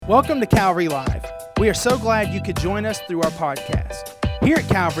Welcome to Calvary Live. We are so glad you could join us through our podcast. Here at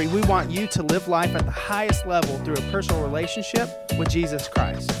Calvary, we want you to live life at the highest level through a personal relationship with Jesus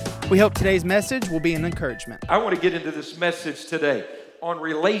Christ. We hope today's message will be an encouragement. I want to get into this message today on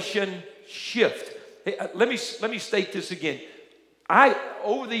relation shift. Hey, let me state this again.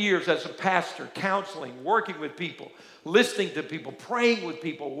 Over the years as a pastor, counseling, working with people, listening to people, praying with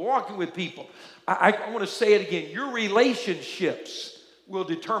people, walking with people, I want to say it again. Your relationships will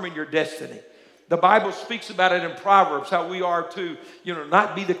determine your destiny. The Bible speaks about it in Proverbs, how we are to,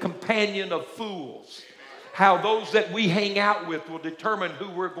 not be the companion of fools. How those that we hang out with will determine who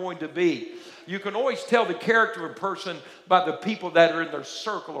we're going to be. You can always tell the character of a person by the people that are in their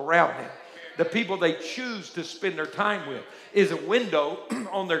circle around them. The people they choose to spend their time with is a window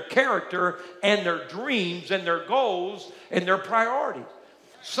on their character and their dreams and their goals and their priorities.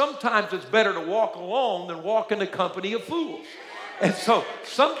 Sometimes it's better to walk alone than walk in the company of fools. And so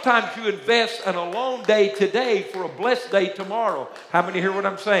sometimes you invest an alone day today for a blessed day tomorrow. How many hear what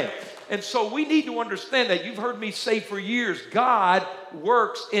I'm saying? And so we need to understand that. You've heard me say for years, God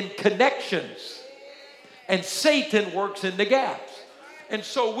works in connections and Satan works in the gaps. And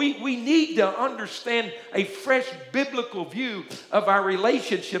so we need to understand a fresh biblical view of our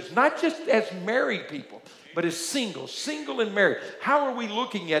relationships, not just as married people, but as single and married. How are we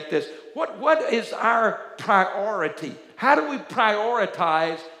looking at this? What is our priority? How do we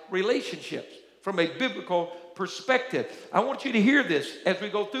prioritize relationships from a biblical perspective? I want you to hear this as we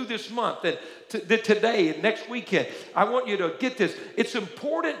go through this month and today and next weekend. I want you to get this. It's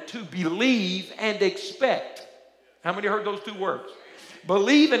important to believe and expect. How many heard those two words?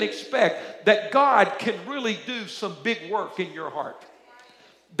 Believe and expect that God can really do some big work in your heart.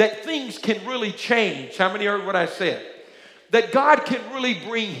 That things can really change. How many heard what I said? That God can really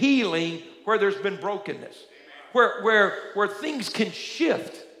bring healing where there's been brokenness. Where things can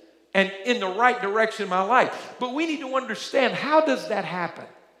shift and in the right direction in my life. But we need to understand, how does that happen?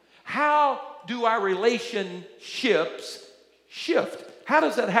 How do our relationships shift? How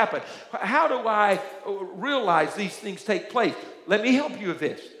does that happen? How do I realize these things take place? Let me help you with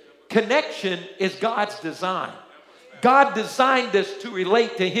this. Connection is God's design. God designed us to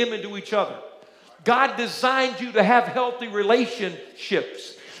relate to Him and to each other. God designed you to have healthy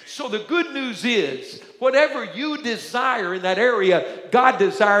relationships. So the good news is, whatever you desire in that area, God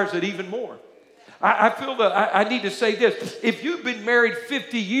desires it even more. I feel that I need to say this. If you've been married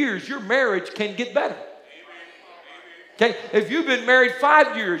 50 years, your marriage can get better. Okay? If you've been married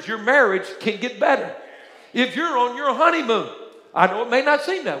 5 years, your marriage can get better. If you're on your honeymoon, I know it may not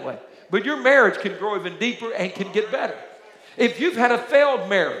seem that way, but your marriage can grow even deeper and can get better. If you've had a failed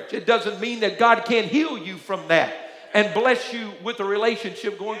marriage, it doesn't mean that God can't heal you from that and bless you with a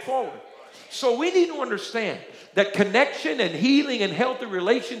relationship going forward. So we need to understand that connection and healing and healthy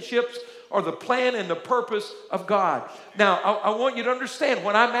relationships are the plan and the purpose of God. Now, I want you to understand,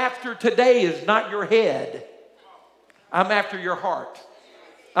 what I'm after today is not your head. I'm after your heart.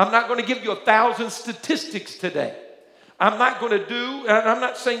 I'm not going to give you 1,000 statistics today. I'm not going to do, and I'm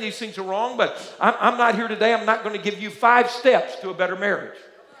not saying these things are wrong, but I'm not here today. I'm not going to give you 5 steps to a better marriage.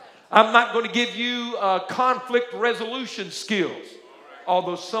 I'm not going to give you conflict resolution skills,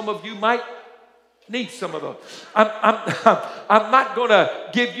 although some of you might need some of those. I'm not going to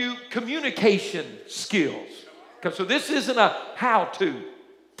give you communication skills. So this isn't a how-to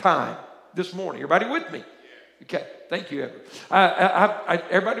time this morning. Everybody with me? Okay, thank you, Edward.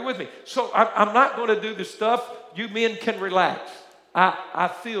 Everybody with me? So I'm not going to do the stuff. You men can relax. I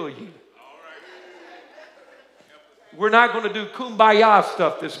feel you. We're not going to do kumbaya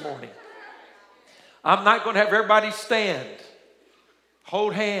stuff this morning. I'm not going to have everybody stand,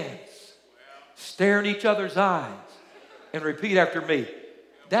 hold hands, stare in each other's eyes, and repeat after me.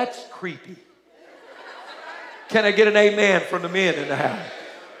 That's creepy. Can I get an amen from the men in the house?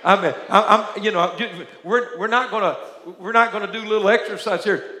 We're not going to do little exercise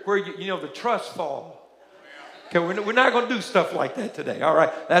here where the truss fall. Okay, we're not going to do stuff like that today, all right?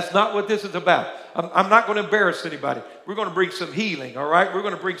 That's not what this is about. I'm not going to embarrass anybody. We're going to bring some healing, all right? We're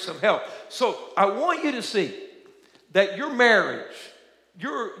going to bring some help. So I want you to see that your marriage,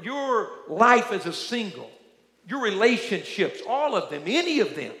 your life as a single, your relationships, all of them, any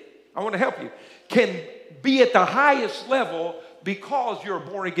of them, I want to help you, can be at the highest level because you're a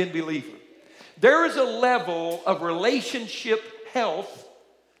born-again believer. There is a level of relationship health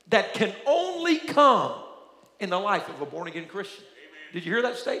that can only come in the life of a born-again Christian. Did you hear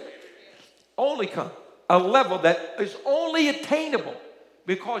that statement? Only come. A level that is only attainable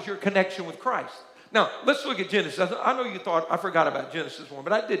because your connection with Christ. Now, let's look at Genesis. I know you thought I forgot about Genesis 1,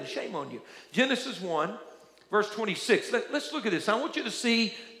 but I didn't. Shame on you. Genesis 1, verse 26. Let's look at this. I want you to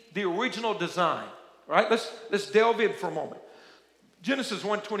see the original design. All right, let's delve in for a moment. Genesis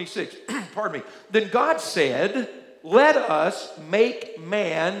 1:26, pardon me. Then God said, let us make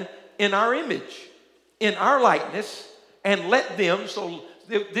man in our image, in our likeness, and let them, so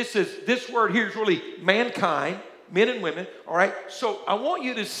this word here is really mankind, men and women, all right? So I want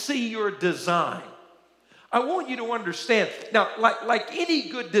you to see your design. I want you to understand. Now, like any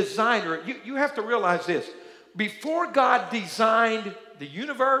good designer, you have to realize this. Before God designed the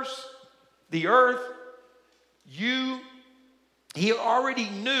universe, the earth, He already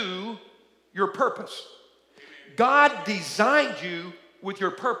knew your purpose. God designed you with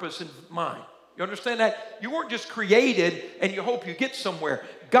your purpose in mind. You understand that? You weren't just created and you hope you get somewhere.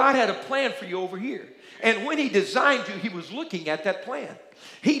 God had a plan for you over here. And when He designed you, He was looking at that plan.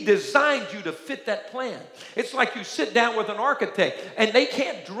 He designed you to fit that plan. It's like you sit down with an architect and they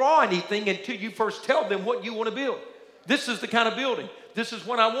can't draw anything until you first tell them what you want to build. This is the kind of building. This is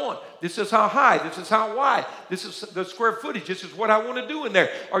what I want. This is how high. This is how wide. This is the square footage. This is what I want to do in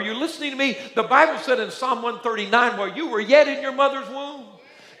there. Are you listening to me? The Bible said in Psalm 139, while you were yet in your mother's womb,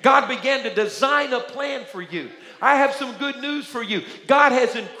 God began to design a plan for you. I have some good news for you. God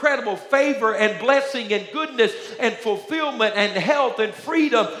has incredible favor and blessing and goodness and fulfillment and health and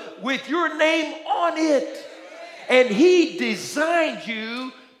freedom with your name on it. And He designed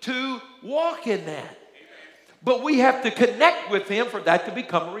you to walk in that. But we have to connect with Him for that to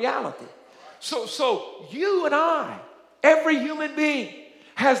become a reality. So you and I, every human being,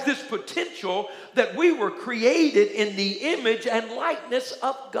 has this potential that we were created in the image and likeness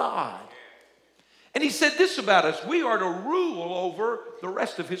of God. And He said this about us: we are to rule over the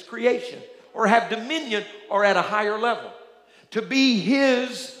rest of His creation, or have dominion, or at a higher level, to be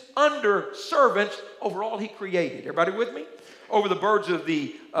His under servants over all He created. Everybody with me? Over the birds of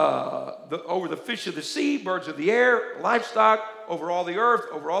over the fish of the sea, birds of the air, livestock, over all the earth,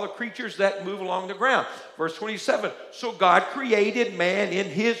 over all the creatures that move along the ground. Verse 27, so God created man in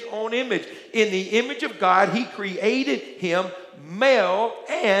His own image. In the image of God, He created him, male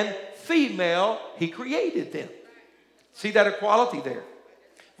and female, He created them. See that equality there?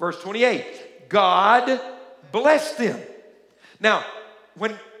 Verse 28, God blessed them. Now,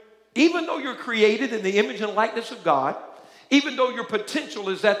 even though you're created in the image and likeness of God, even though your potential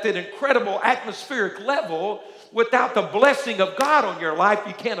is at that incredible atmospheric level, without the blessing of God on your life,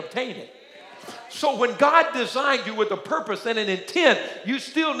 you can't obtain it. So when God designed you with a purpose and an intent, you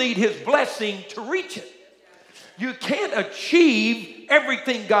still need His blessing to reach it. You can't achieve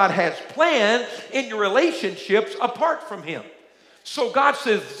everything God has planned in your relationships apart from Him. So God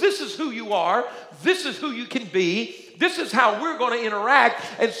says, this is who you are. This is who you can be. This is how we're going to interact.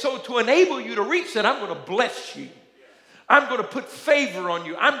 And so to enable you to reach that, I'm going to bless you. I'm going to put favor on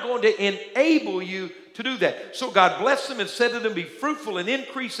you. I'm going to enable you to do that. So God blessed them and said to them, be fruitful and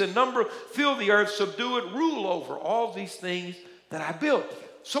increase in number, fill the earth, subdue it, rule over all these things that I built.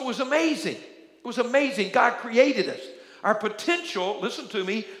 So it was amazing. It was amazing. God created us. Our potential, listen to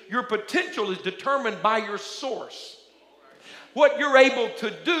me, your potential is determined by your source. What you're able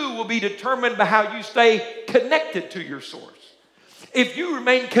to do will be determined by how you stay connected to your source. If you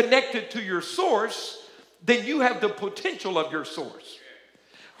remain connected to your source, then you have the potential of your source.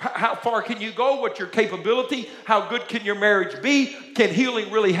 How far can you go? What's your capability? How good can your marriage be? Can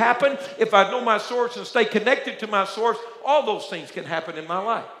healing really happen? If I know my source and stay connected to my source, all those things can happen in my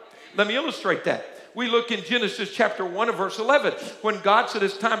life. Let me illustrate that. We look in Genesis chapter 1 and verse 11. When God said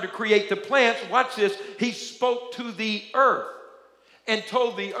it's time to create the plants, watch this, He spoke to the earth and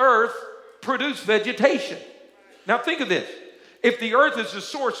told the earth, produce vegetation. Now think of this. If the earth is the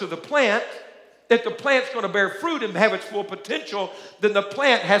source of the plant, if the plant's going to bear fruit and have its full potential, then the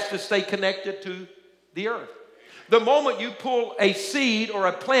plant has to stay connected to the earth. The moment you pull a seed or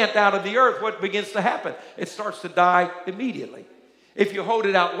a plant out of the earth, what begins to happen? It starts to die immediately. If you hold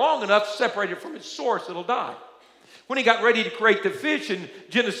it out long enough, separate it from its source, it'll die. When He got ready to create the fish in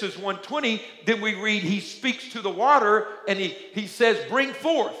Genesis 1:20, then we read He speaks to the water and he says, bring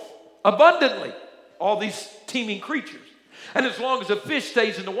forth abundantly all these teeming creatures. And as long as the fish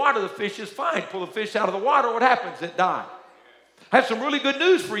stays in the water, the fish is fine. Pull the fish out of the water, what happens? It dies. I have some really good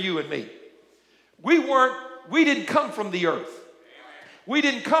news for you and me. We didn't come from the earth. We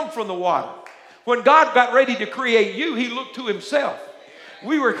didn't come from the water. When God got ready to create you, He looked to Himself.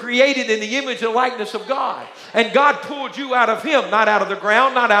 We were created in the image and likeness of God. And God pulled you out of him, not out of the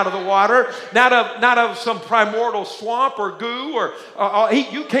ground, not out of the water, not of some primordial swamp or goo.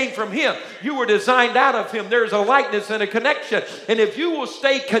 You came from him. You were designed out of him. There's a likeness and a connection. And if you will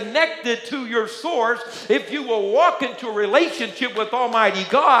stay connected to your source, if you will walk into a relationship with Almighty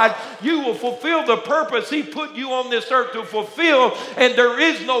God, you will fulfill the purpose he put you on this earth to fulfill. And there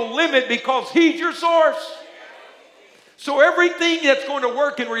is no limit because he's your source. So everything that's going to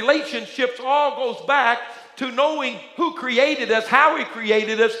work in relationships all goes back to knowing who created us, how he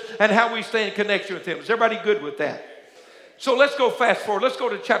created us, and how we stay in connection with him. Is everybody good with that? So let's go fast forward. Let's go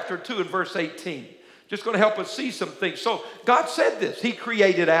to chapter 2 and verse 18. Just going to help us see some things. So God said this. He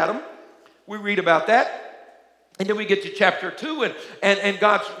created Adam. We read about that. And then we get to chapter 2, and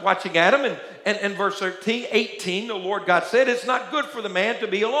God's watching Adam. And verse 18, the Lord God said, it's not good for the man to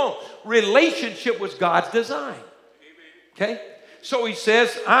be alone. Relationship was God's design. Okay? So he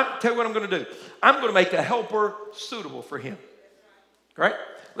says, tell you what I'm going to do. I'm going to make a helper suitable for him. All right?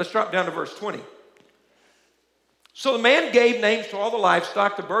 Let's drop down to verse 20. So the man gave names to all the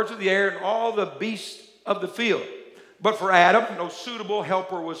livestock, the birds of the air, and all the beasts of the field. But for Adam, no suitable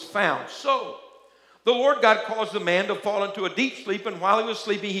helper was found. So the Lord God caused the man to fall into a deep sleep, and while he was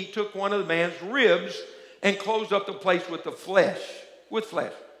sleeping, he took one of the man's ribs and closed up the place with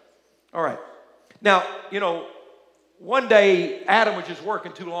flesh. All right. Now, one day, Adam was just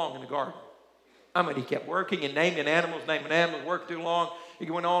working too long in the garden. He kept working and naming animals, working too long. He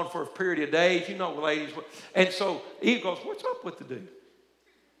went on for a period of days. Ladies. And so Eve goes, what's up with the dude?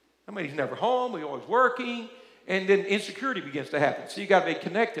 He's never home. He's always working. And then insecurity begins to happen. So you got to be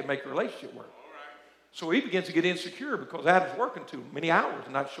connected, make a relationship work. So he begins to get insecure because Adam's working too many hours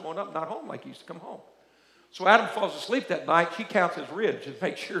and not showing up, not home like he used to come home. So Adam falls asleep that night. She counts his ribs to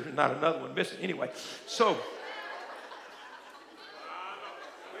make sure there's not another one missing. Anyway, so...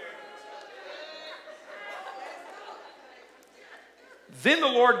 Then the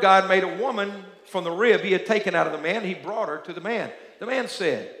Lord God made a woman from the rib he had taken out of the man. He brought her to the man. The man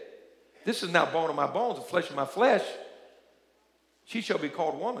said, this is now bone of my bones and flesh of my flesh. She shall be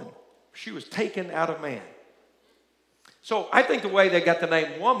called woman. She was taken out of man. So I think the way they got the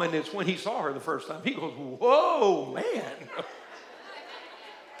name woman is when he saw her the first time. He goes, whoa, man.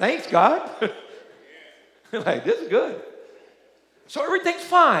 Thanks, God. Like, this is good. So everything's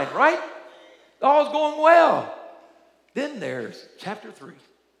fine, right? All's going well. Then there's chapter 3,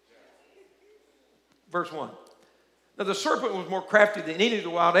 verse 1. Now the serpent was more crafty than any of the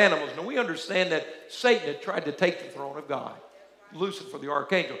wild animals. Now we understand that Satan had tried to take the throne of God. Lucifer, the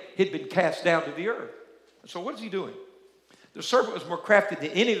archangel, had been cast down to the earth. So what is he doing? The serpent was more crafty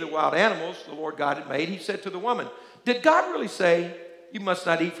than any of the wild animals the Lord God had made. He said to the woman, did God really say, you must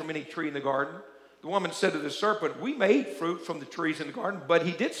not eat from any tree in the garden? The woman said to the serpent, we may eat fruit from the trees in the garden, but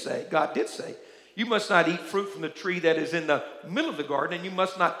God did say, you must not eat fruit from the tree that is in the middle of the garden, and you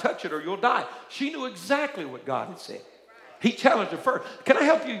must not touch it or you'll die. She knew exactly what God had said. He challenged her first. Can I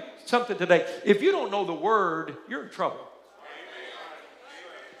help you something today? If you don't know the word, you're in trouble.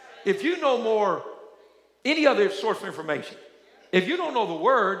 If you know more, any other source of information, if you don't know the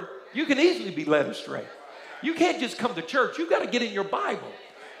word, you can easily be led astray. You can't just come to church. You've got to get in your Bible.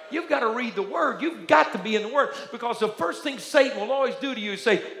 You've got to read the word. You've got to be in the word, because the first thing Satan will always do to you is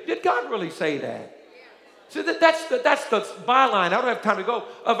say, did God really say that? So that's the byline, I don't have time to go,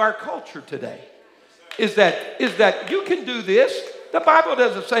 of our culture today, is that you can do this. The Bible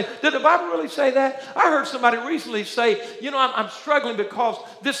doesn't say. Did the Bible really say that? I heard somebody recently say, I'm struggling because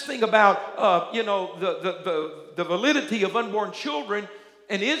this thing about, the validity of unborn children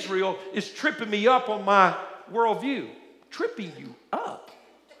in Israel is tripping me up on my worldview. Tripping you up?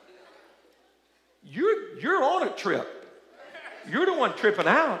 You're on a trip. You're the one tripping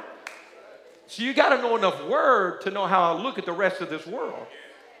out. So you got to know enough word to know how I look at the rest of this world.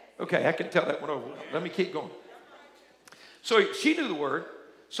 Okay, I can tell that one over. Let me keep going. So she knew the word.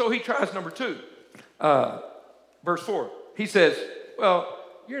 So he tries number 2. Verse 4. He says, well,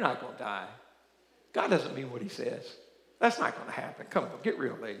 you're not going to die. God doesn't mean what he says. That's not going to happen. Come on, get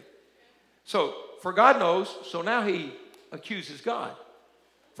real, lady. So, for God knows, so now he accuses God.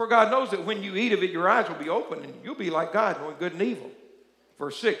 For God knows that when you eat of it, your eyes will be open and you'll be like God, knowing good and evil.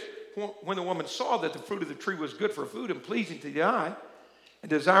 Verse 6, when the woman saw that the fruit of the tree was good for food and pleasing to the eye and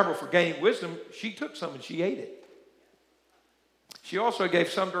desirable for gaining wisdom, she took some and she ate it. She also gave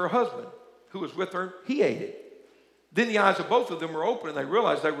some to her husband who was with her. He ate it. Then the eyes of both of them were open and they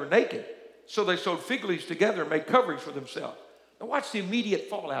realized they were naked. So they sewed fig leaves together and made coverings for themselves. Now watch the immediate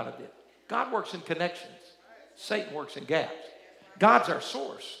fallout of it. God works in connections. Satan works in gaps. God's our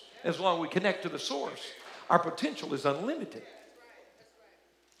source. As long as we connect to the source, our potential is unlimited.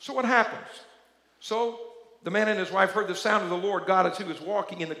 So what happens? So the man and his wife heard the sound of the Lord God as he was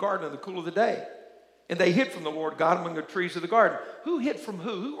walking in the garden in the cool of the day. And they hid from the Lord God among the trees of the garden. Who hid from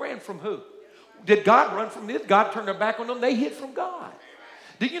who? Who ran from who? Did God run from them? Did God turn their back on them? They hid from God.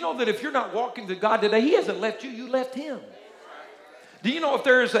 Do you know that if you're not walking to God today, he hasn't left you, you left him. Do you know if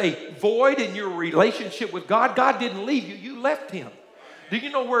there is a void in your relationship with God, God didn't leave you, you left him. Do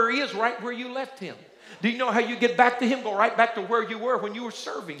you know where he is? Right where you left him. Do you know how you get back to him? Go right back to where you were when you were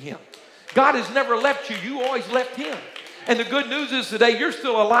serving him. God has never left you, you always left him. And the good news is today you're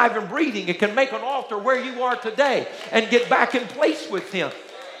still alive and breathing. It can make an altar where you are today and get back in place with him.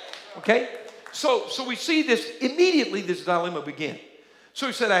 Okay? So we see this, immediately this dilemma began. So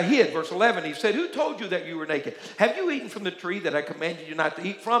he said, I hid. Verse 11, he said, who told you that you were naked? Have you eaten from the tree that I commanded you not to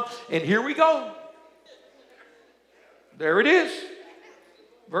eat from? And here we go. There it is.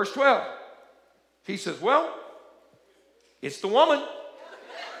 Verse 12. He says, well, it's the woman.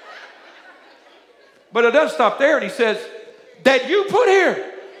 But it does stop there, and he says, that you put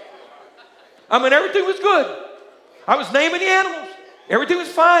here. I mean, everything was good. I was naming the animals. Everything was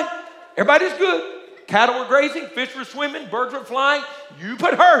fine. Everybody's good. Cattle were grazing, fish were swimming, birds were flying. You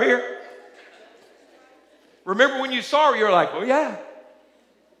put her here. Remember when you saw her, you're like, oh yeah.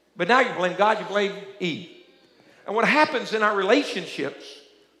 But now you blame God, you blame Eve. And what happens in our relationships,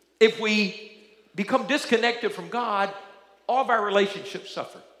 if we become disconnected from God, all of our relationships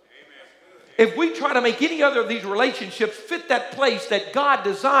suffer. If we try to make any other of these relationships fit that place that God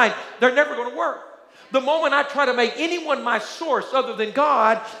designed, they're never going to work. The moment I try to make anyone my source other than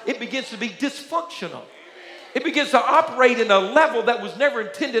God, it begins to be dysfunctional. It begins to operate in a level that was never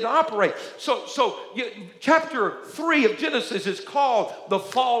intended to operate. Chapter 3 of Genesis is called the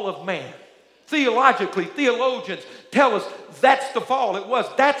fall of man. Theologically, theologians tell us that's the fall. It was.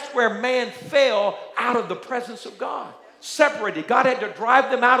 That's where man fell out of the presence of God. Separated. God had to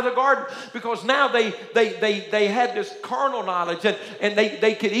drive them out of the garden because now they had this carnal knowledge and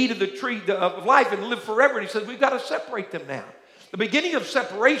they could eat of the tree of life and live forever. And he says, we've got to separate them now. The beginning of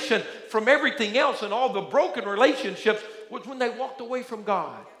separation from everything else and all the broken relationships was when they walked away from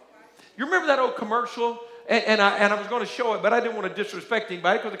God. You remember that old commercial? And I was going to show it, but I didn't want to disrespect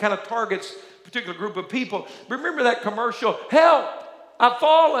anybody because it kind of targets a particular group of people. Remember that commercial? Help! I've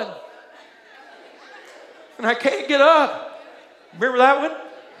fallen. And I can't get up. Remember that one?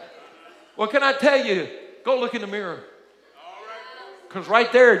 Well, can I tell you, go look in the mirror. Because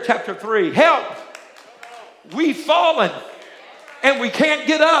right there in chapter 3, help! We've fallen and we can't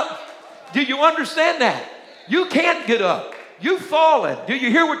get up. Do you understand that? You can't get up. You've fallen. Do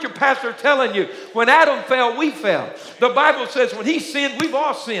you hear what your pastor is telling you? When Adam fell, we fell. The Bible says when he sinned, we've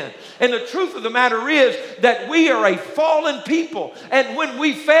all sinned. And the truth of the matter is that we are a fallen people. And when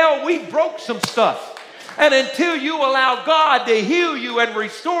we fell, we broke some stuff. And until you allow God to heal you and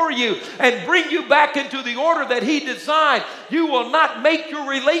restore you and bring you back into the order that he designed, you will not make your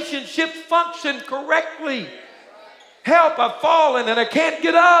relationships function correctly. Help, I've fallen and I can't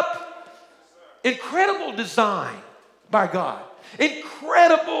get up. Incredible design by God.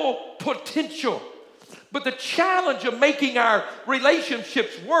 Incredible potential. But the challenge of making our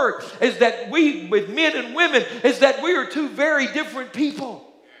relationships work is that we, with men and women, is that we are two very different people.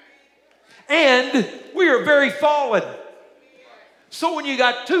 And we are very fallen. So when you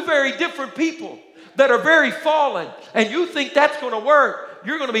got two very different people that are very fallen and you think that's going to work,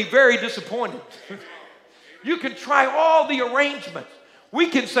 you're going to be very disappointed. You can try all the arrangements. We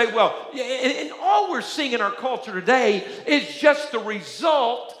can say, well, and all we're seeing in our culture today is just the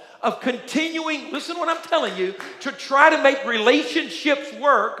result of continuing, listen to what I'm telling you, to try to make relationships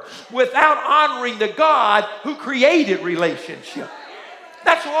work without honoring the God who created relationship.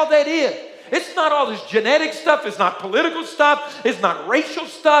 That's all that is. It's not all this genetic stuff. It's not political stuff. It's not racial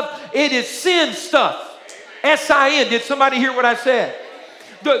stuff. It is sin stuff. S-I-N. Did somebody hear what I said?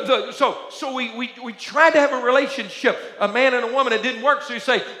 So we tried to have a relationship, a man and a woman. It didn't work. So you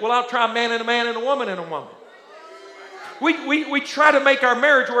say, well, I'll try a man and a woman and a woman. We try to make our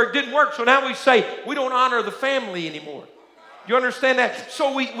marriage work. It didn't work. So now we say we don't honor the family anymore. You understand that?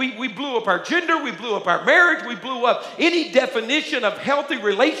 So we blew up our gender, we blew up our marriage, we blew up any definition of healthy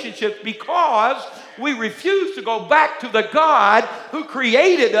relationships because we refuse to go back to the God who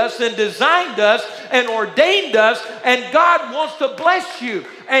created us and designed us and ordained us. And God wants to bless you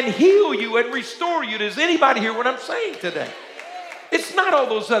and heal you and restore you. Does anybody hear what I'm saying today? It's not all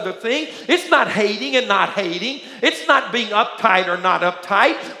those other things. It's not hating and not hating. It's not being uptight or not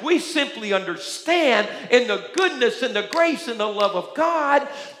uptight. We simply understand in the goodness and the grace and the love of God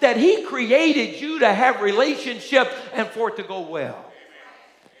that he created you to have relationship and for it to go well.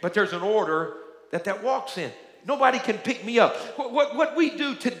 But there's an order that walks in. Nobody can pick me up. What we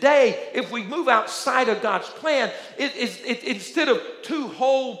do today, if we move outside of God's plan, is instead of two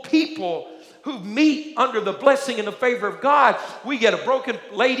whole people who meet under the blessing and the favor of God, we get a broken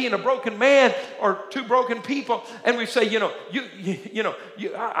lady and a broken man, or two broken people, and we say,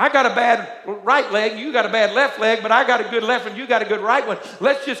 I got a bad right leg, you got a bad left leg, but I got a good left one, you got a good right one.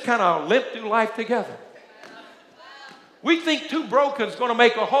 Let's just kind of limp through life together. We think two broken is going to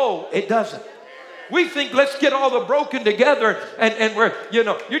make a whole. It doesn't. We think let's get all the broken together, and we're,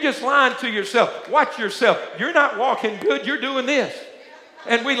 you're just lying to yourself. Watch yourself. You're not walking good. You're doing this.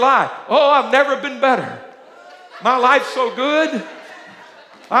 And we lie. Oh, I've never been better. My life's so good.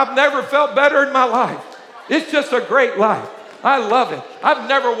 I've never felt better in my life. It's just a great life. I love it. I've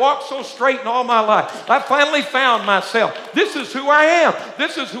never walked so straight in all my life. I finally found myself. This is who I am.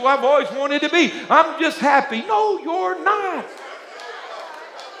 This is who I've always wanted to be. I'm just happy. No, you're not.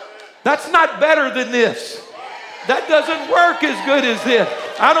 That's not better than this. That doesn't work as good as this.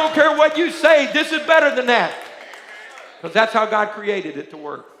 I don't care what you say. This is better than that. Because that's how God created it to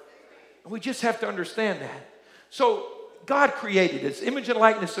work. And we just have to understand that. So God created us, image and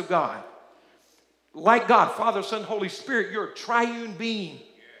likeness of God. Like God, Father, Son, Holy Spirit, you're a triune being.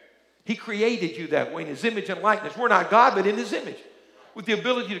 He created you that way in His image and likeness. We're not God, but in His image, with the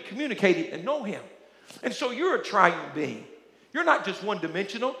ability to communicate it and know Him. And so you're a triune being. You're not just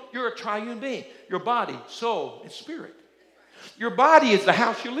one-dimensional. You're a triune being. Your body, soul, and spirit. Your body is the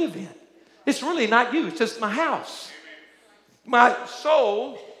house you live in. It's really not you. It's just my house. My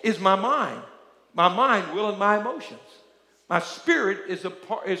soul is my mind. My mind, will, and my emotions. My spirit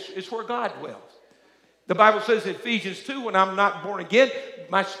is where God dwells. The Bible says in Ephesians 2, when I'm not born again,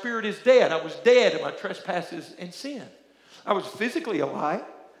 my spirit is dead. I was dead in my trespasses and sin. I was physically alive.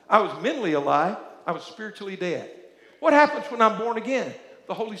 I was mentally alive. I was spiritually dead. What happens when I'm born again?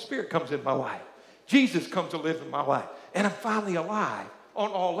 The Holy Spirit comes in my life. Jesus comes to live in my life. And I'm finally alive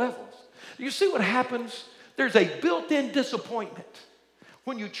on all levels. You see what happens? There's a built-in disappointment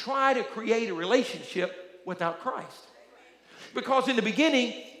when you try to create a relationship without Christ. Because in the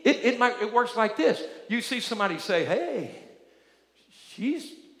beginning, it works like this. You see somebody say, hey,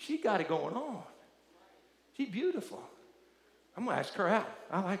 she got it going on. She's beautiful. I'm going to ask her out.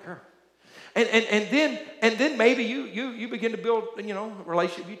 I like her. And then maybe you begin to build, a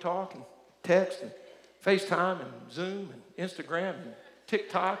relationship. You talk and text and FaceTime and Zoom and Instagram and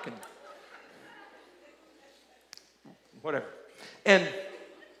TikTok and whatever. And,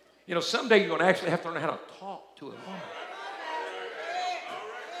 someday you're going to actually have to learn how to talk to a woman.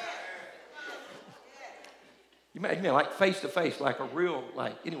 You mean like face to face, like a real,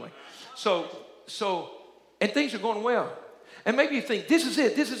 anyway. So, and things are going well. And maybe you think, this is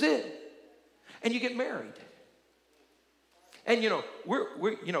it. And you get married. And,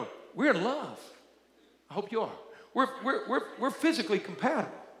 we're in love. I hope you are. We're physically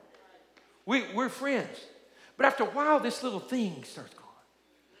compatible. We're friends. But after a while, this little thing starts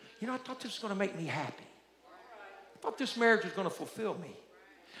going, I thought this was going to make me happy. I thought this marriage was going to fulfill me.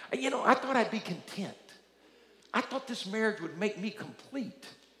 And, I thought I'd be content. I thought this marriage would make me complete.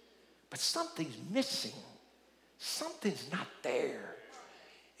 But something's missing. Something's not there.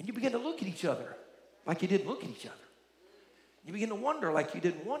 And you begin to look at each other like you didn't look at each other. You begin to wonder like you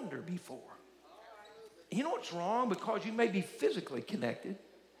didn't wonder before. And you know what's wrong? Because you may be physically connected.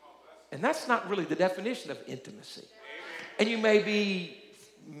 And that's not really the definition of intimacy. And you may be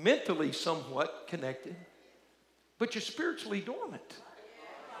mentally somewhat connected, but you're spiritually dormant.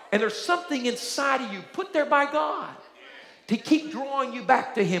 And there's something inside of you put there by God to keep drawing you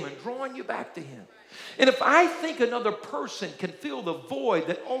back to Him and drawing you back to Him. And if I think another person can fill the void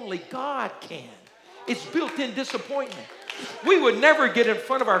that only God can, it's built-in disappointment. We would never get in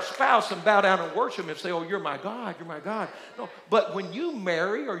front of our spouse and bow down and worship and say, oh, you're my God, you're my God. No, but when you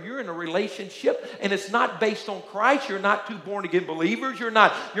marry or you're in a relationship and it's not based on Christ, you're not two born-again believers, you're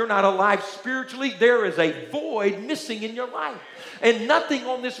not alive spiritually, there is a void missing in your life. And nothing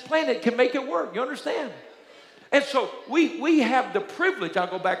on this planet can make it work. You understand? And so we have the privilege, I'll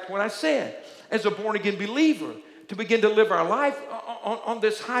go back to what I said, as a born-again believer, to begin to live our life on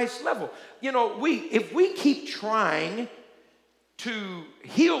this highest level. If we keep trying to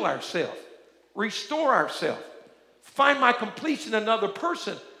heal ourselves, restore ourselves, find my completion in another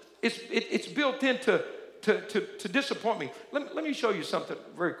person, it's built into to disappoint me. Let me show you something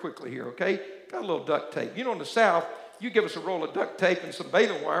very quickly here, okay? Got a little duct tape. In the South, you give us a roll of duct tape and some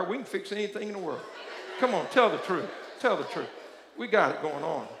baling wire, we can fix anything in the world. Come on, tell the truth. Tell the truth. We got it going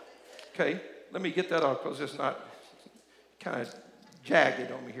on. Okay, let me get that off because it's not kind of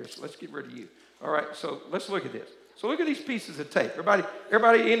jagged on me here. So let's get rid of you. All right, so let's look at this. So look at these pieces of tape.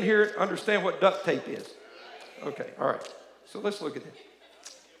 Everybody in here understand what duct tape is? Okay, all right. So let's look at it.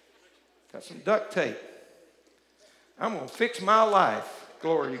 Got some duct tape. I'm going to fix my life.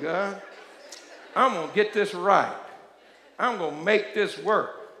 Glory to God. I'm going to get this right. I'm going to make this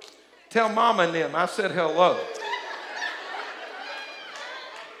work. Tell Mama and them I said hello.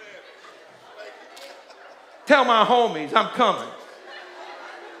 Tell my homies I'm coming.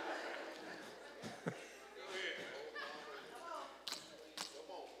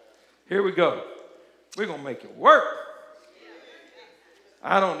 Here we go. We're going to make it work.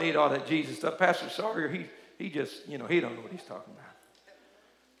 I don't need all that Jesus stuff. Pastor Sawyer, he just, he don't know what he's talking about.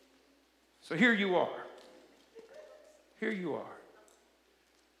 So here you are. Here you are.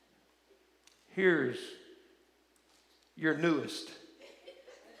 Here's your newest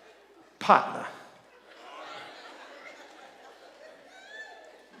partner.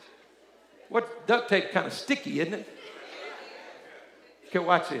 What duct tape kind of sticky, isn't it? Okay,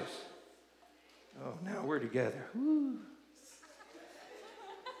 watch this. Oh, now we're together. Woo.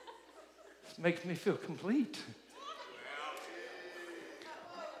 This makes me feel complete.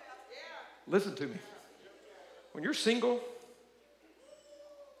 Listen to me. When you're single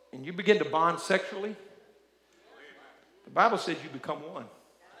and you begin to bond sexually, the Bible says you become one.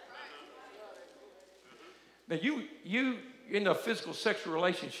 Now, you in a physical sexual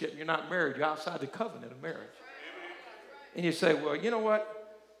relationship, you're not married, you're outside the covenant of marriage. And you say, well, you know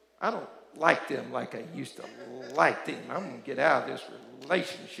what? I don't like them like I used to like them. I'm going to get out of this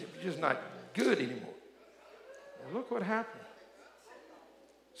relationship. It's just not good anymore. Well, look what happened.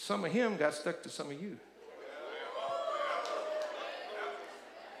 Some of him got stuck to some of you.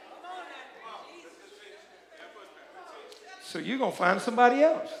 So you're going to find somebody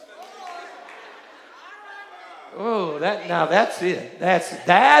else. Oh, that's it.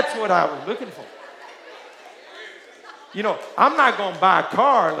 That's what I was looking for. I'm not going to buy a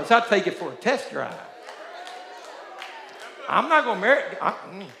car unless I take it for a test drive. I'm not going to marry.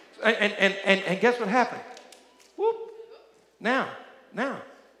 And guess what happened? Whoop. Now,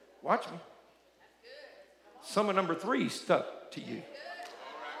 watch me. Someone number 3 stuck to you.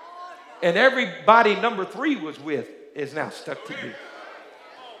 And everybody number 3 was with is now stuck to you.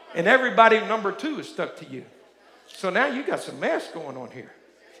 And everybody number 2 is stuck to you. So now you got some mess going on here.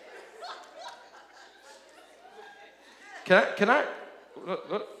 Can I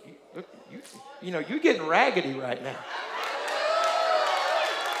look, you're getting raggedy right now.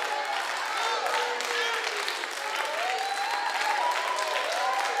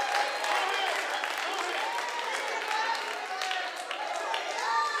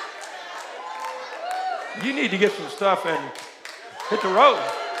 You need to get some stuff and hit the road.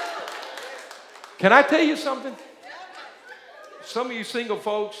 Can I tell you something? Some of you single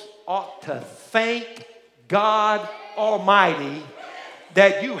folks ought to thank God Almighty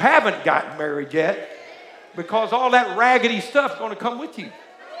that you haven't gotten married yet, because all that raggedy stuff is going to come with you.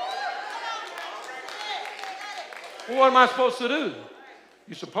 Well, what am I supposed to do?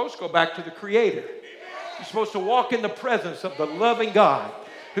 You're supposed to go back to the Creator. You're supposed to walk in the presence of the loving God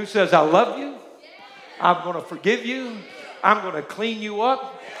who says, I love you. I'm going to forgive you. I'm going to clean you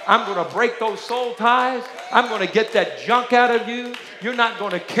up. I'm going to break those soul ties. I'm going to get that junk out of you. You're not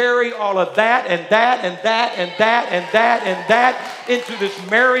going to carry all of that and that and that and that and that and that into this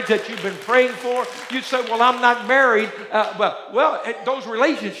marriage that you've been praying for. You say, well, I'm not married. Those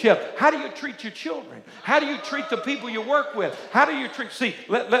relationships, how do you treat your children? How do you treat the people you work with? How do you treat,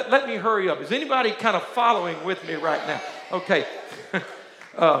 let me hurry up. Is anybody kind of following with me right now? Okay.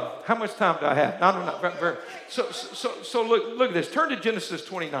 How much time do I have? No. So look at this. Turn to Genesis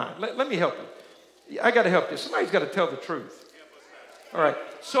 29. Let me help you. I got to help you. Somebody's got to tell the truth. All right.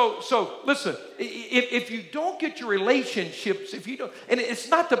 So listen. If you don't get your relationships, if you don't, and it's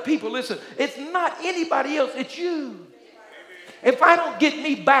not the people. Listen, it's not anybody else. It's you. If I don't get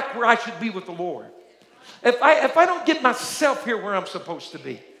me back where I should be with the Lord, if I don't get myself here where I'm supposed to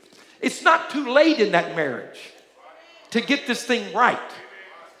be, it's not too late in that marriage to get this thing right.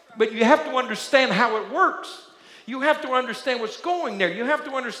 But you have to understand how it works. You have to understand what's going there. You have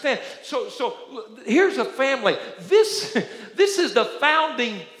to understand. So here's a family. This is the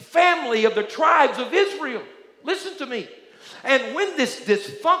founding family of the tribes of Israel. Listen to me. And when this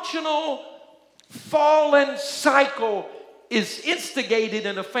dysfunctional, fallen cycle is instigated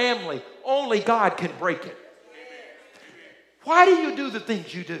in a family, only God can break it. Why do you do the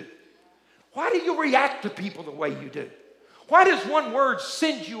things you do? Why do you react to people the way you do? Why does one word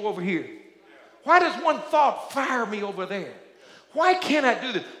send you over here? Why does one thought fire me over there? Why can't I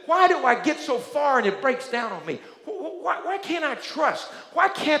do this? Why do I get so far and it breaks down on me? why can't I trust? Why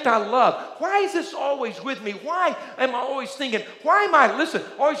can't I love? Why is this always with me? Why am I always thinking, why am I, listen,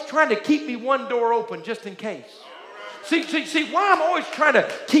 always trying to keep me one door open just in case? See, why I'm always trying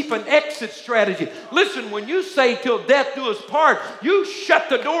to keep an exit strategy. Listen, when you say till death do us part, you shut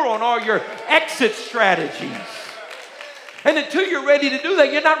the door on all your exit strategies. And until you're ready to do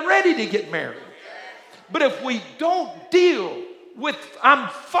that, you're not ready to get married. But if we don't deal with I'm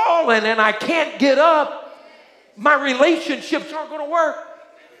falling and I can't get up, my relationships aren't going to work.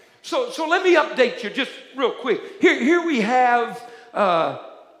 So let me update you just real quick. Here we have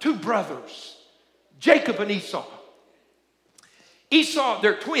two brothers, Jacob and Esau. Esau,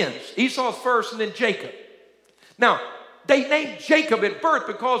 they're twins. Esau's first and then Jacob. Now, they named Jacob at birth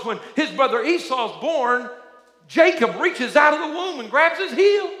because when his brother Esau's born, Jacob reaches out of the womb and grabs his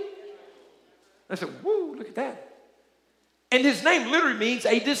heel. I said, woo, look at that. And his name literally means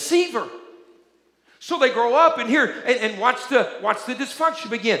a deceiver. So they grow up and here, and watch the dysfunction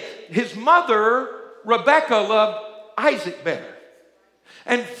begin. His mother, Rebekah, loved Isaac better.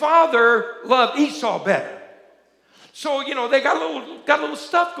 And father loved Esau better. So, they got a little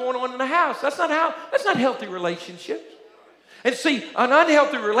stuff going on in the house. That's not healthy relationships. And see, an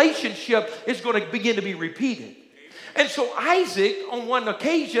unhealthy relationship is going to begin to be repeated. And so Isaac, on one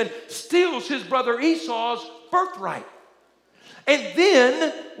occasion, steals his brother Esau's birthright. And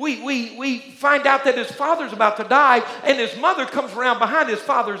then we find out that his father's about to die, and his mother comes around behind his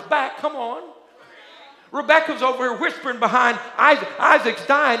father's back. Come on. Rebecca's over here whispering behind Isaac. Isaac's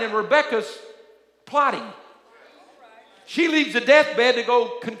dying, and Rebecca's plotting. She leaves the deathbed to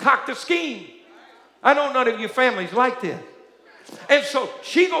go concoct a scheme. I know none of your families like this. And so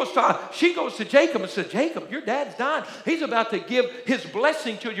she goes to Jacob and says, Jacob, your dad's dying. He's about to give his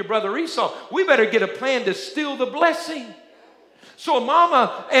blessing to your brother Esau. We better get a plan to steal the blessing. So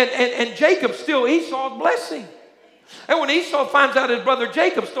Mama and Jacob steal Esau's blessing. And when Esau finds out his brother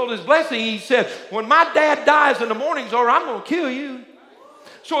Jacob stole his blessing, he said, when my dad dies in the morning's over, I'm going to kill you.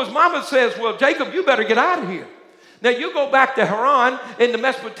 So his mama says, well, Jacob, you better get out of here. Now, you go back to Haran in the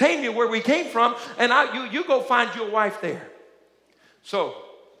Mesopotamia where we came from, and you go find your wife there. So,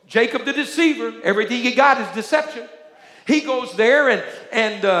 Jacob the deceiver, everything he got is deception. He goes there and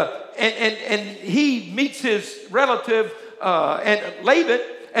he meets his relative and Laban,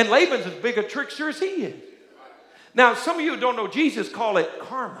 and Laban's as big a trickster as he is. Now, some of you who don't know Jesus call it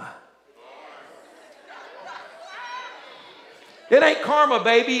karma. It ain't karma,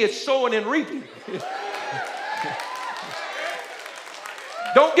 baby. It's sowing and reaping.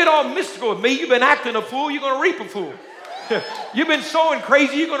 Don't get all mystical with me. You've been acting a fool, you're going to reap a fool. You've been sowing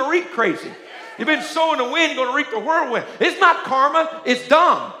crazy, you're going to reap crazy. You've been sowing the wind, you're going to reap the whirlwind. It's not karma, it's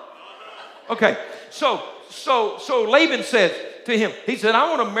dumb. Okay, so Laban says to him, he said, I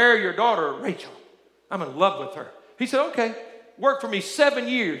want to marry your daughter, Rachel. I'm in love with her. He said, okay, work for me 7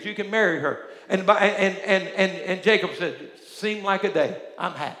 years, you can marry her. And Jacob said, seemed like a day,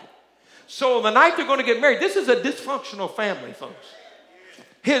 I'm happy. So the night they're going to get married, this is a dysfunctional family, folks.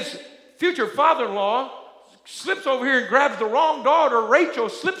 His future father-in-law slips over here and grabs the wrong daughter, Rachel,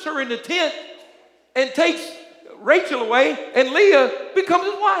 slips her in the tent and takes Rachel away, and Leah becomes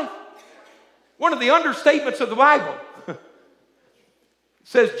his wife. One of the understatements of the Bible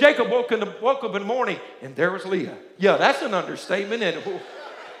says Jacob woke up in the morning and there was Leah. Yeah, that's an understatement.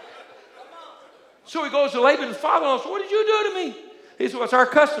 So he goes to Laban's father-in-law and says, what did you do to me? He said, well, it's our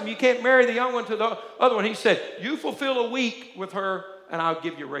custom. You can't marry the young one to the other one. He said, you fulfill a week with her and I'll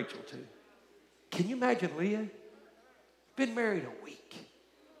give you Rachel too. Can you imagine Leah? Been married a week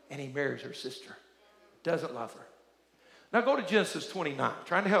and he marries her sister. Doesn't love her. Now go to Genesis 29. I'm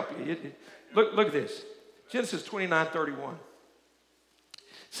trying to help you. Look at this. Genesis 29:31.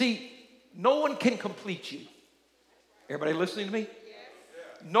 See, no one can complete you. Everybody listening to me?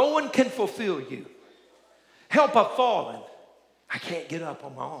 No one can fulfill you. Help, I've fallen. I can't get up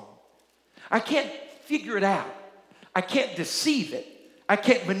on my own. I can't figure it out. I can't deceive it. I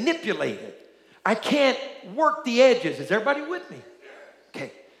can't manipulate it. I can't work the edges. Is everybody with me?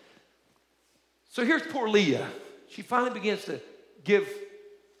 Okay. So here's poor Leah. She finally begins to give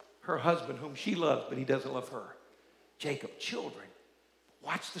her husband, whom she loves, but he doesn't love her, Jacob, children.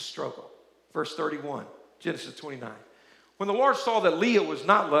 Watch the struggle. Verse 31, Genesis 29. When the Lord saw that Leah was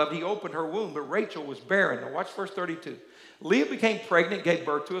not loved, he opened her womb, but Rachel was barren. Now watch verse 32. Leah became pregnant, gave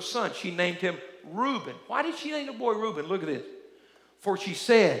birth to a son. She named him Reuben. Why did she name the boy Reuben? Look at this. For she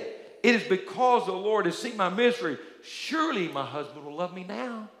said, it is because the Lord has seen my misery. Surely my husband will love me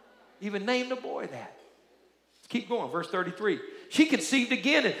now. Even named the boy that. Keep going, verse 33. She conceived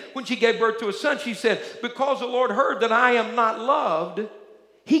again, and when she gave birth to a son, she said, because the Lord heard that I am not loved,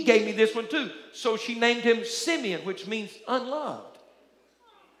 He gave me this one too. So she named him Simeon, which means unloved.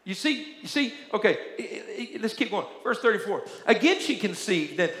 You see? Okay, let's keep going. Verse 34. Again she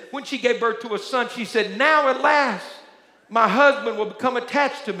conceived, and when she gave birth to a son, she said, now at last my husband will become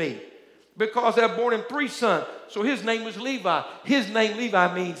attached to me, because I've borne him 3 sons. So his name was Levi. His name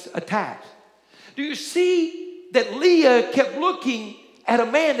Levi means attached. Do you see that Leah kept looking at a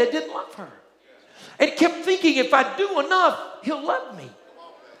man that didn't love her? And kept thinking, if I do enough, he'll love me.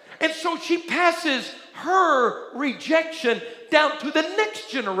 And so she passes her rejection down to the next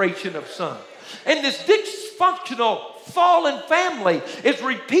generation of sons. And this dysfunctional, fallen family is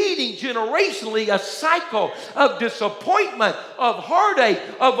repeating generationally a cycle of disappointment, of heartache,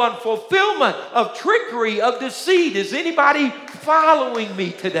 of unfulfillment, of trickery, of deceit. Is anybody following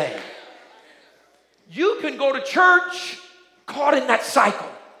me today? You can go to church caught in that cycle.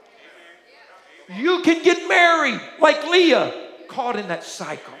 You can get married like Leah, caught in that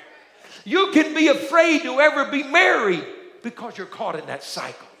cycle. You can be afraid to ever be married because you're caught in that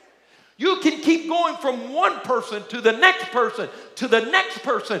cycle. You can keep going from one person to the next person to the next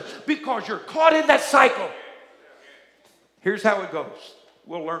person because you're caught in that cycle. Here's how it goes.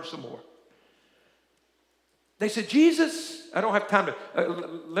 We'll learn some more. They said, Jesus, I don't have time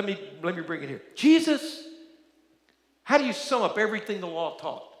to, let me bring it here. Jesus, how do you sum up everything the law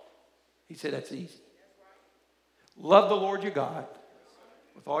taught? He said, that's easy. Love the Lord your God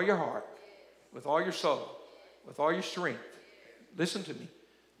with all your heart, with all your soul, with all your strength. Listen to me.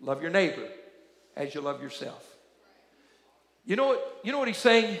 Love your neighbor as you love yourself. You know what he's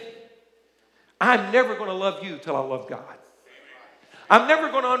saying? I'm never going to love you till I love God. I'm never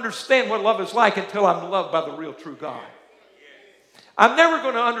going to understand what love is like until I'm loved by the real true God. I'm never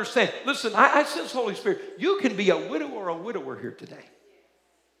going to understand. Listen, I sense Holy Spirit. You can be a widow or a widower here today.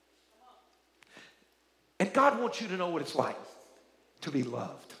 And God wants you to know what it's like to be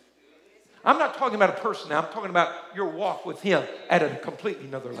loved. I'm not talking about a person now. I'm talking about your walk with Him at a completely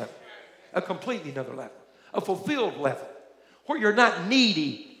another level. A completely another level. A fulfilled level. Where you're not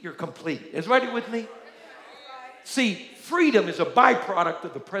needy, you're complete. Is everybody with me? See, freedom is a byproduct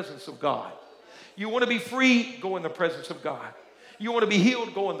of the presence of God. You want to be free? Go in the presence of God. You want to be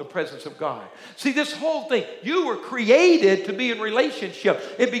healed? Go in the presence of God. See, this whole thing, you were created to be in relationship.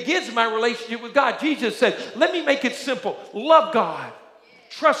 It begins in my relationship with God. Jesus said, let me make it simple. Love God.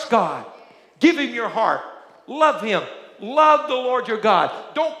 Trust God. Give Him your heart. Love Him. Love the Lord your God.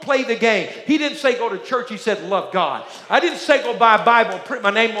 Don't play the game. He didn't say go to church. He said love God. I didn't say go buy a Bible and print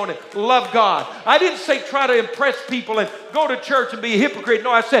my name on it. Love God. I didn't say try to impress people and go to church and be a hypocrite.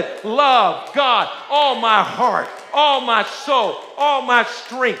 No, I said love God. All my heart, all my soul, all my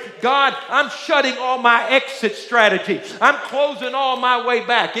strength. God, I'm shutting all my exit strategy. I'm closing all my way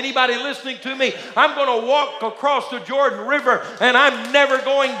back. Anybody listening to me? I'm going to walk across the Jordan River and I'm never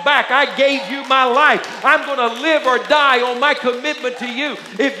going back. I gave you my life. I'm going to live or die on my commitment to you.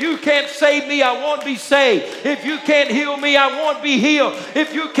 If you can't save me, I won't be saved. If you can't heal me, I won't be healed.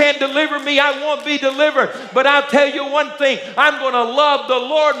 If you can't deliver me, I won't be delivered. But I'll tell you one thing. I'm going to love the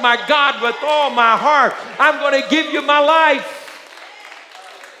Lord my God with all my heart. I'm going to give you my life.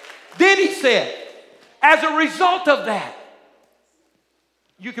 Then he said, as a result of that,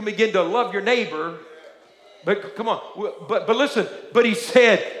 you can begin to love your neighbor. But come on, but listen, but he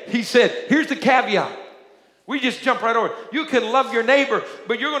said, here's the caveat. We just jump right over it. You can love your neighbor,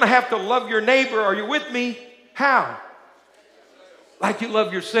 but you're going to have to love your neighbor. Are you with me? How? Like you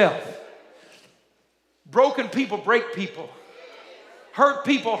love yourself. Broken people break people. Hurt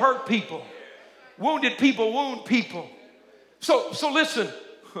people hurt people. Wounded people wound people. So listen,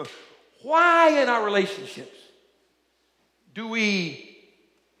 why in our relationships do we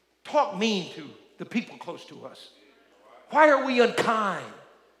talk mean to the people close to us? Why are we unkind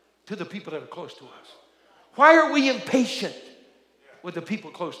to the people that are close to us? Why are we impatient with the people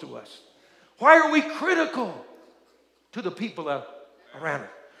close to us? Why are we critical to the people around us?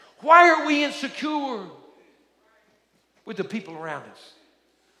 Why are we insecure with the people around us?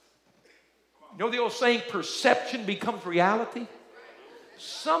 You know the old saying, perception becomes reality?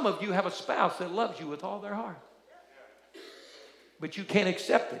 Some of you have a spouse that loves you with all their heart. But you can't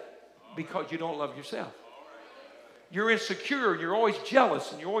accept it because you don't love yourself. You're insecure, you're always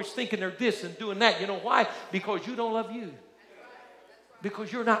jealous, and you're always thinking they're this and doing that. You know why? Because you don't love you.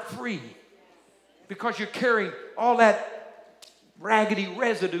 Because you're not free. Because you're carrying all that raggedy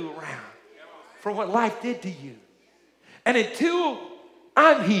residue around from what life did to you. And until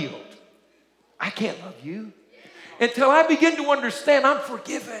I'm healed, I can't love you. Until I begin to understand I'm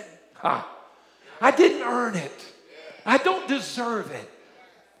forgiven. I didn't earn it. I don't deserve it.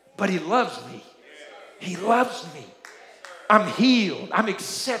 But He loves me. He loves me. I'm healed. I'm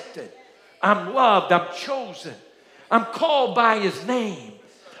accepted. I'm loved. I'm chosen. I'm called by his name.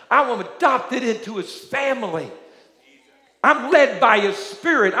 I'm adopted into his family. I'm led by his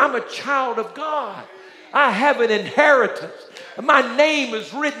spirit. I'm a child of God. I have an inheritance. My name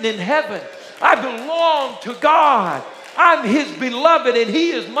is written in heaven. I belong to God. I'm his beloved and he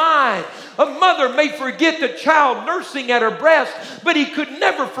is mine. A mother may forget the child nursing at her breast, but he could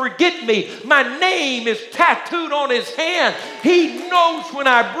never forget me. My name is tattooed on his hand. He knows when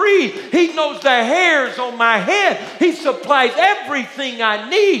I breathe. He knows the hairs on my head. He supplies everything I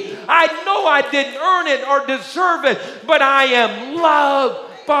need. I know I didn't earn it or deserve it, but I am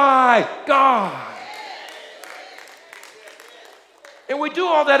loved by God. And we do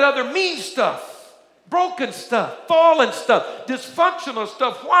all that other mean stuff. Broken stuff, fallen stuff, dysfunctional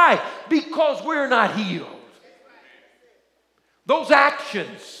stuff. Why? Because we're not healed. Those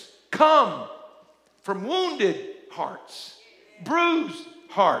actions come from wounded hearts, bruised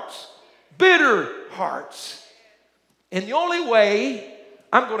hearts, bitter hearts. And the only way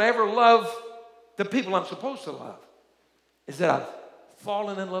I'm going to ever love the people I'm supposed to love is that I've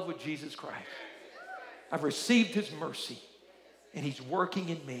fallen in love with Jesus Christ. I've received his mercy, and he's working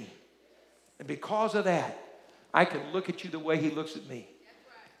in me. And because of that, I can look at you the way he looks at me.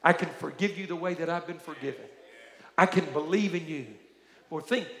 I can forgive you the way that I've been forgiven. I can believe in you. Well,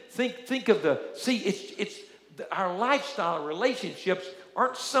 think of our lifestyle relationships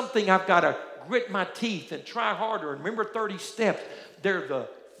aren't something I've got to grit my teeth and try harder and remember 30 steps. They're the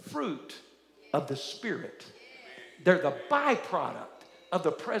fruit of the Spirit. They're the byproduct of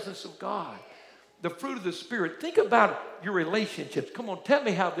the presence of God. The fruit of the Spirit. Think about your relationships. Come on, tell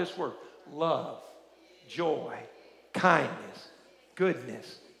me how this works. Love, joy, kindness,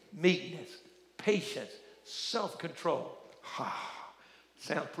 goodness, meekness, patience, self-control.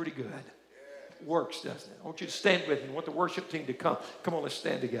 Sounds pretty good. Works, doesn't it? I want you to stand with me. I want the worship team to come. Come on, let's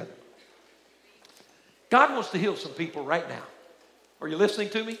stand together. God wants to heal some people right now. Are you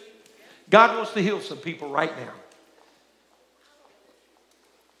listening to me? God wants to heal some people right now.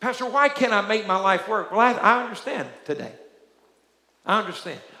 Pastor, why can't I make my life work? Well, I understand today. I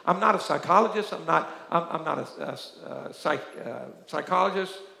understand. I'm not a psychologist. I'm not a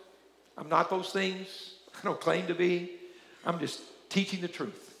psychologist. I'm not those things. I don't claim to be. I'm just teaching the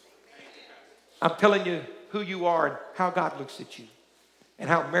truth. I'm telling you who you are and how God looks at you and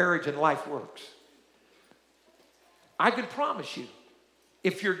how marriage and life works. I can promise you,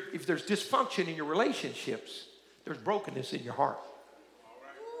 if there's dysfunction in your relationships, there's brokenness in your heart.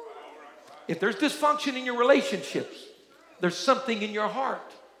 If there's dysfunction in your relationships, there's something in your heart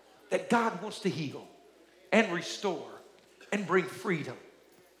that God wants to heal and restore and bring freedom.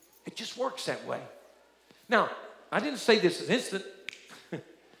 It just works that way. Now, I didn't say this is instant,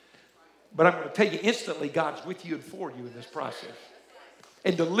 but I'm going to tell you instantly God's with you and for you in this process.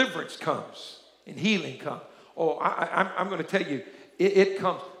 And deliverance comes and healing comes. Oh, I'm going to tell you, it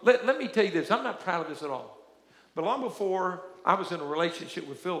comes. Let me tell you this. I'm not proud of this at all. But long before I was in a relationship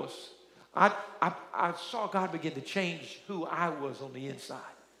with Phyllis, I saw God begin to change who I was on the inside.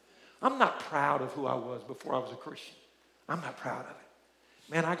 I'm not proud of who I was before I was a Christian. I'm not proud of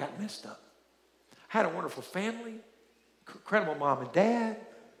it. Man, I got messed up. I had a wonderful family, incredible mom and dad,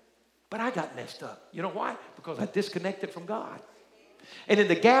 but I got messed up. You know why? Because I disconnected from God. And in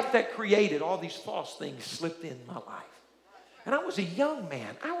the gap that created, all these false things slipped in my life. And I was a young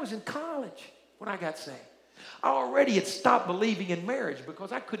man. I was in college when I got saved. I already had stopped believing in marriage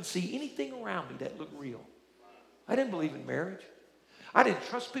because I couldn't see anything around me that looked real. I didn't believe in marriage. I didn't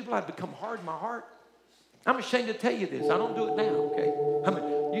trust people. I'd become hard in my heart. I'm ashamed to tell you this. I don't do it now, okay? I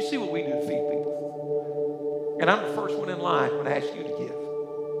mean, you see what we do to feed people. And I'm the first one in line when I ask you to give.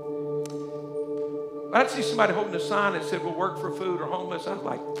 I'd see somebody holding a sign that said, we'll work for food or homeless. I was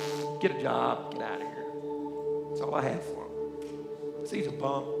like, get a job, get out of here. That's all I had for him. See, he's a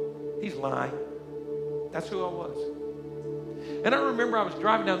bum. He's lying. That's who I was. And I remember I was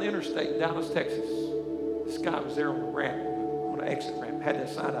driving down the interstate in Dallas, Texas. This guy was there on the ramp, on the exit ramp, had that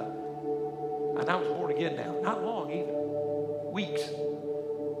sign up. And I was born again now. Not long either. Weeks.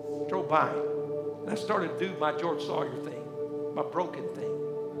 Drove by. And I started to do my George Sawyer thing, my broken thing.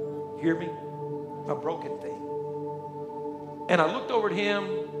 You hear me? My broken thing. And I looked over at him,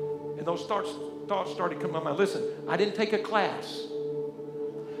 and those thoughts started coming to my mind. Listen, I didn't take a class.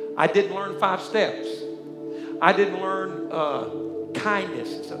 I didn't learn 5 steps. I didn't learn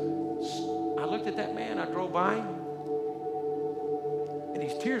kindness. So I looked at that man. I drove by him. And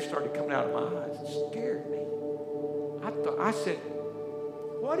these tears started coming out of my eyes. It scared me. I said,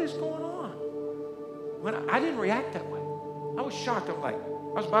 what is going on? When I didn't react that way. I was shocked. I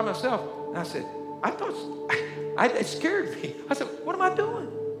was by myself. And I said, It scared me. I said, what am I doing?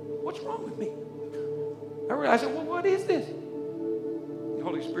 What's wrong with me? I said, well, what is this? The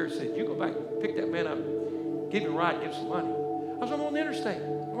Holy Spirit said, you go back and pick that man up, give him a ride, give him some money. I was on the interstate.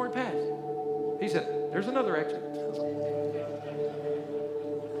 I'm already passed. He said, there's another exit.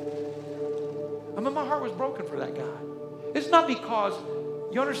 I mean, my heart was broken for that guy. It's not because,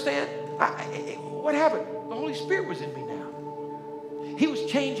 you understand? What happened? The Holy Spirit was in me now. He was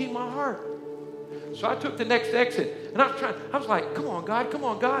changing my heart. So I took the next exit, and I was like, come on, God. I don't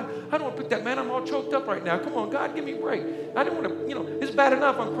want to pick that man. I'm all choked up right now. Come on, God, give me a break. I don't want to, it's bad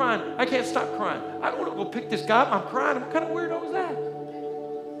enough I'm crying. I can't stop crying. I don't want to go pick this guy up. I'm crying. What kind of weirdo is that?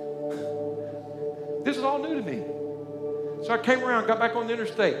 This is all new to me. So I came around, got back on the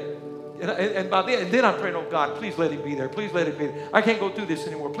interstate. And by then I'm praying, oh, God, please let him be there. Please let him be there. I can't go through this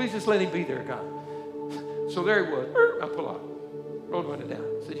anymore. Please just let him be there, God. So there he was. I pull out. Rolled the window down.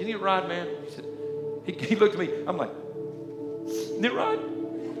 I said, you need a ride, man? He said, he looked at me. I'm like, need a ride?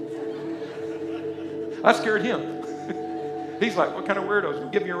 I scared him. He's like, what kind of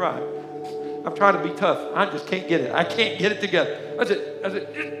weirdos? Give me a ride. I'm trying to be tough. I just can't get it. I can't get it together. I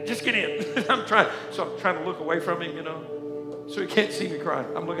said, just get in. I'm trying. So I'm trying to look away from him, so he can't see me crying.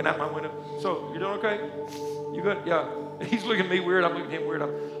 I'm looking out my window. So, you doing okay? You good? Yeah. He's looking at me weird. I'm looking at him weird.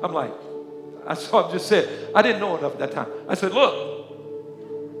 I'm like, I just said, I didn't know enough at that time. I said, look,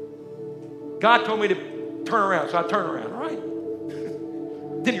 God told me to turn around, so I turned around, all right?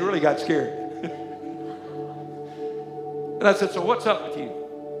 Then he really got scared. And I said, so what's up with you?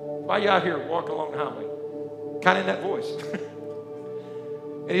 Why are you out here walking along the highway? Kind of in that voice.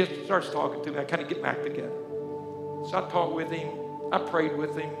 And he starts talking to me. I kind of get back together. So I talked with him. I prayed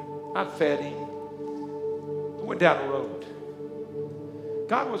with him. I fed him. I went down the road.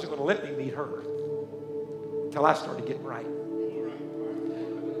 God wasn't going to let me meet her until I started getting right.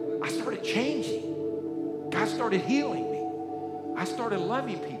 I started changing. God started healing me. I started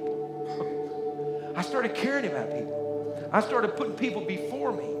loving people. I started caring about people. I started putting people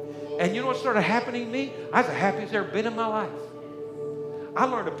before me. And you know what started happening to me? I was the happiest I've ever been in my life. I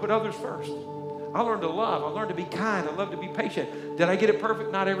learned to put others first. I learned to love. I learned to be kind. I learned to be patient. Did I get it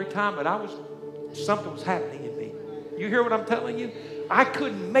perfect? Not every time, but something was happening in me. You hear what I'm telling you? I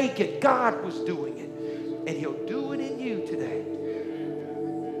couldn't make it. God was doing it. And he'll do it in you today.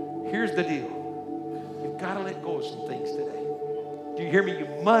 Here's the deal. You've got to let go of some things today. Do you hear me? You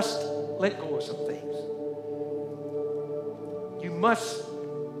must let go of some things. You must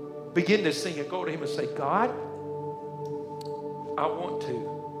begin to sing and go to him and say, God, I want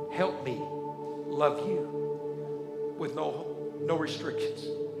to help me love you with no restrictions.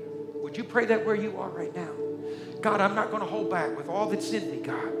 Would you pray that where you are right now? God, I'm not going to hold back with all that's in me,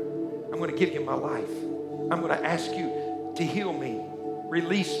 God. I'm going to give you my life. I'm going to ask you to heal me,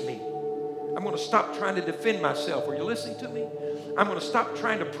 release me. I'm going to stop trying to defend myself. Are you listening to me? I'm going to stop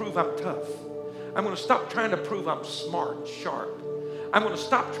trying to prove I'm tough. I'm going to stop trying to prove I'm smart, sharp. I'm going to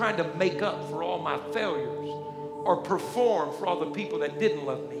stop trying to make up for all my failures or perform for all the people that didn't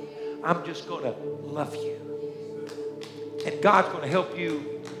love me. I'm just going to love you. And God's going to help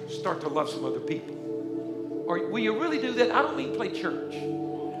you start to love some other people. Or will you really do that? I don't mean play church.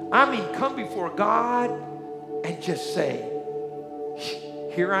 I mean come before God and just say,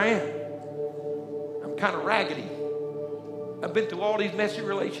 here I am. I'm kind of raggedy. I've been through all these messy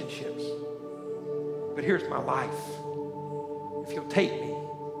relationships. But here's my life. If you'll take me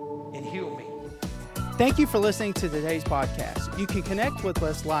and heal me. Thank you for listening to today's podcast. You can connect with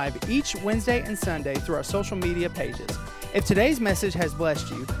us live each Wednesday and Sunday through our social media pages. If today's message has blessed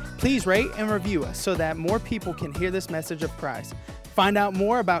you, please rate and review us so that more people can hear this message of Christ. Find out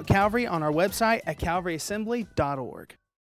more about Calvary on our website at calvaryassembly.org.